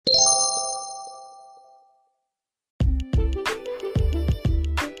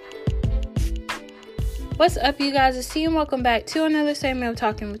What's up, you guys? It's T, and welcome back to another segment of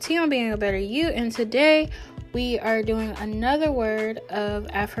Talking with T on Being a Better You. And today we are doing another word of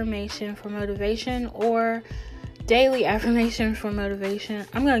affirmation for motivation, or daily affirmation for motivation.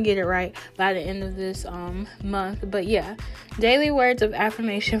 I'm gonna get it right by the end of this month, but yeah, daily words of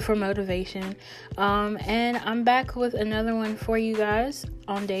affirmation for motivation. And I'm back with another one for you guys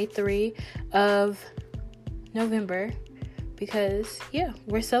on day 3 of November. Because, yeah,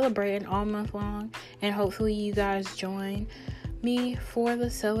 we're celebrating all month long, and hopefully you guys join me for the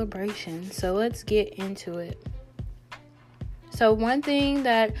celebration. So let's get into it. So one thing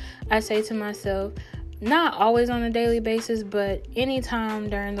that I say to myself, not always on a daily basis, but anytime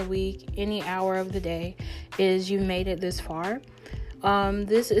during the week, any hour of the day, is you made it this far.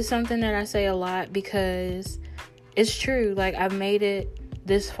 This is something that I say a lot because it's true. Like, I've made it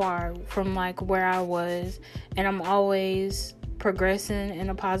this far from like where I was, and I'm always progressing in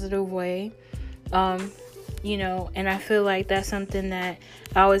a positive way, and I feel like that's something that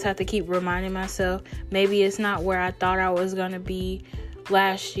I always have to keep reminding myself. Maybe it's not where I thought I was gonna be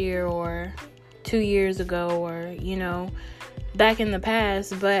last year or 2 years ago, or back in the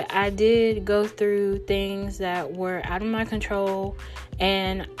past, but I did go through things that were out of my control,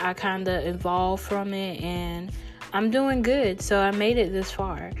 and I kind of evolved from it, and I'm doing good. So I made it this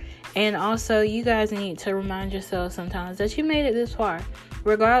far. And also, you guys need to remind yourself sometimes that you made it this far.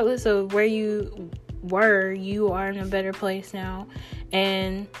 Regardless of where you were, you are in a better place now.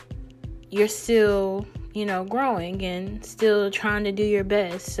 And you're still, growing and still trying to do your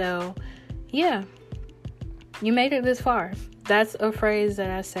best. So, yeah, you made it this far. That's a phrase that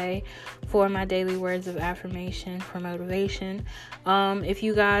I say for my daily words of affirmation for motivation. If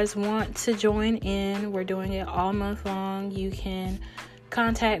you guys want to join in, we're doing it all month long. You can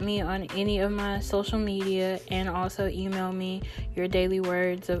contact me on any of my social media, and also email me your daily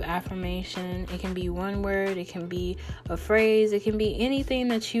words of affirmation. It can be one word, it can be a phrase, it can be anything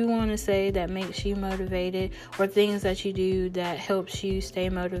that you want to say that makes you motivated, or things that you do that helps you stay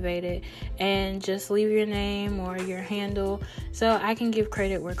motivated. And just leave your name or your handle so I can give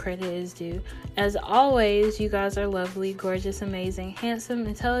credit where credit is due. As always, you guys are lovely, gorgeous, amazing, handsome,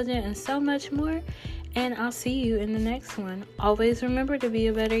 intelligent, and so much more. And I'll see you in the next one. Always remember to be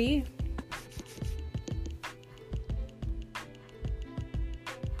a better you.